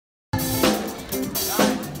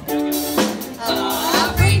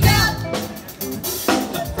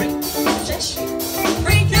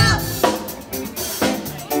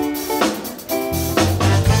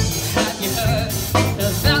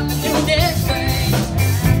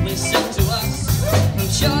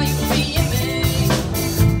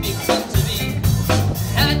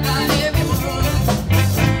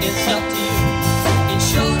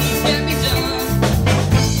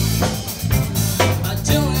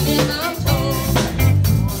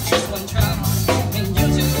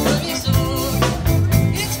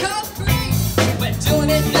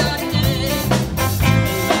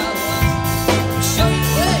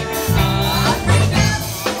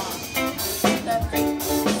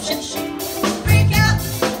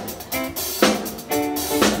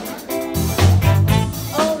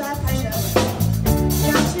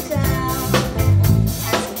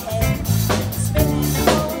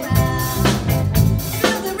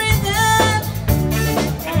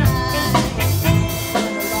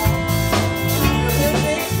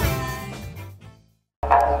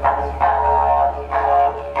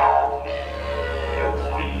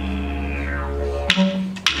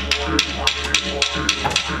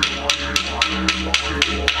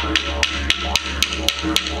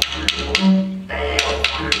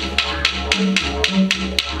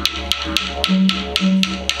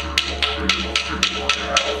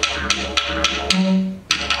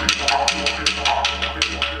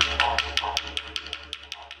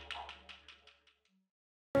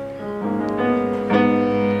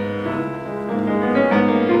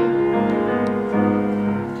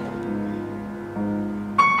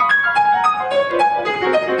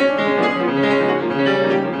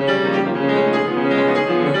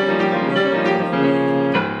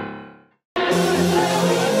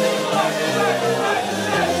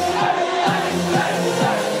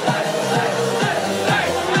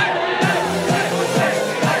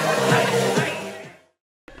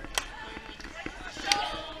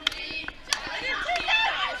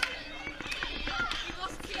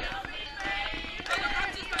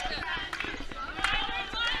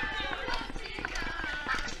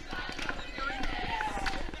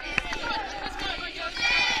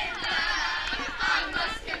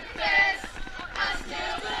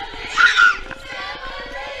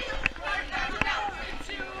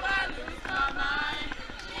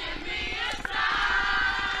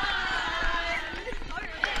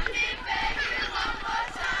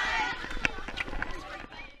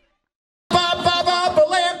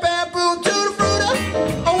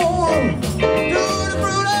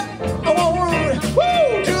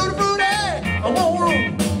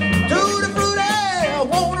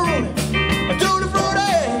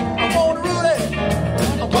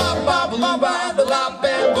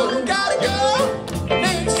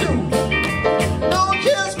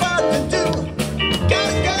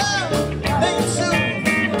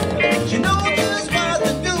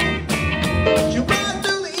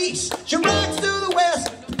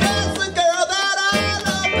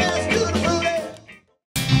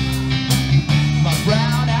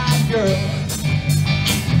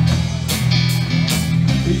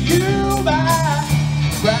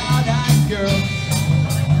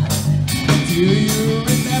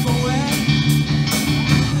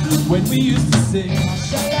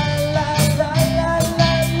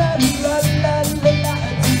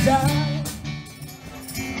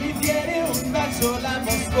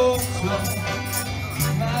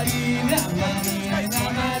Marina,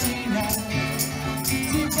 Marina, Marina,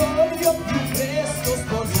 ti voglio più presto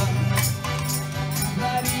sposare.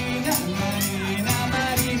 Marina, Marina,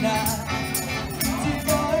 Marina, ti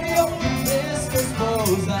voglio più presto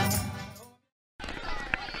sposare.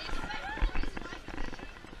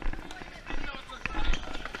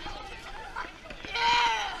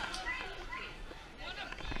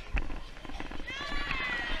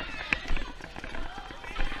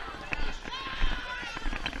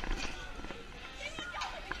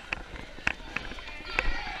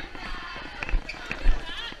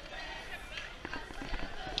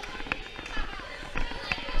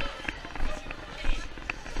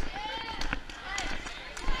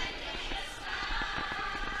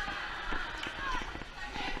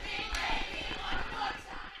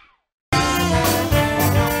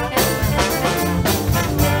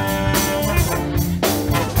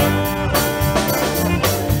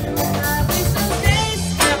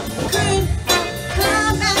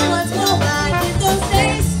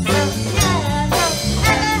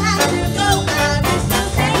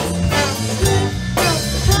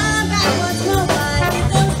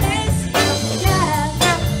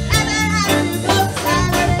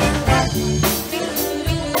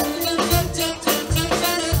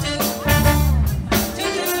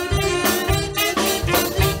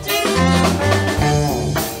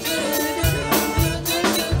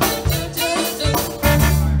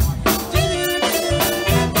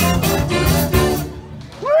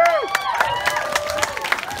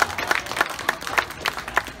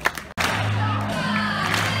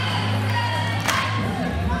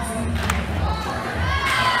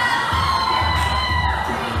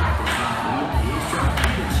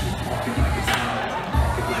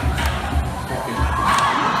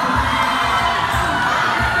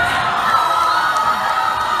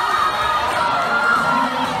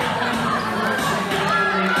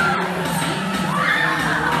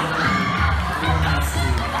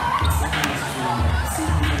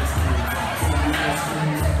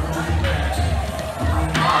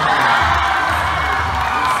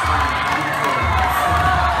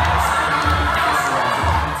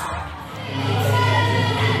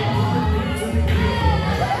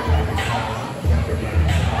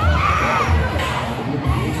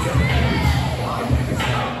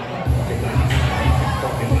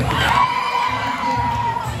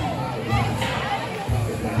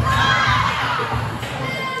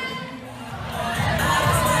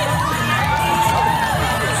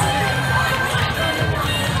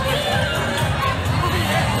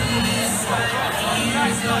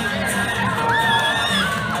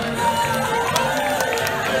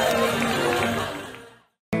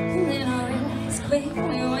 quickly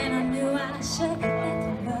when I knew I should. Let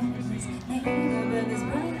the brothers make the brothers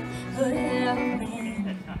brotherhood of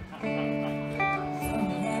man.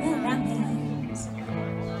 Whatever that means.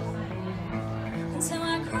 And so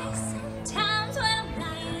I cry sometimes when I'm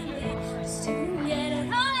lying in bed, just to get it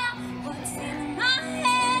all out, what's in my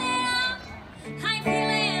head. I'm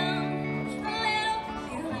feeling a little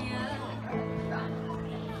peculiar.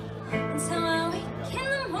 And so I wake in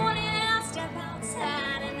the morning and I step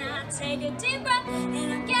outside and I take a deep breath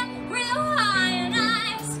and I get real high and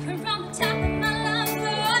I scream from the top of my lungs,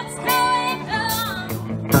 what's going on?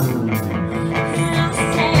 And I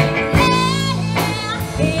say, yeah,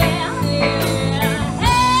 yeah, yeah,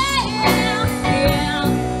 hey, yeah.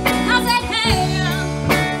 I say, hey,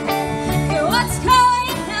 yeah, what's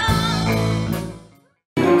going on?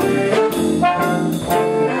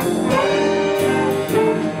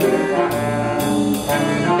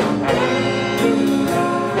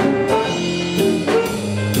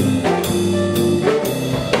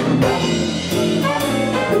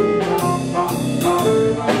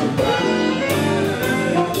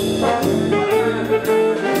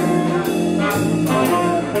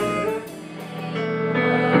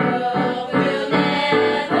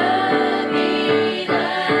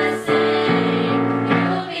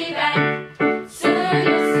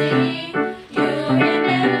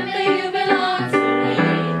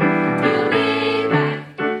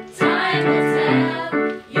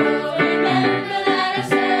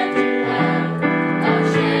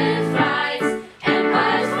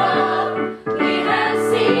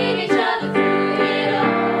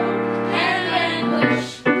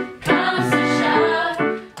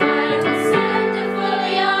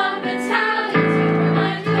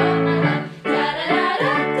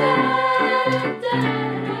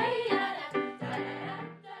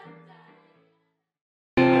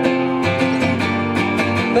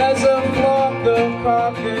 There's a flock of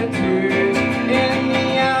cockatoos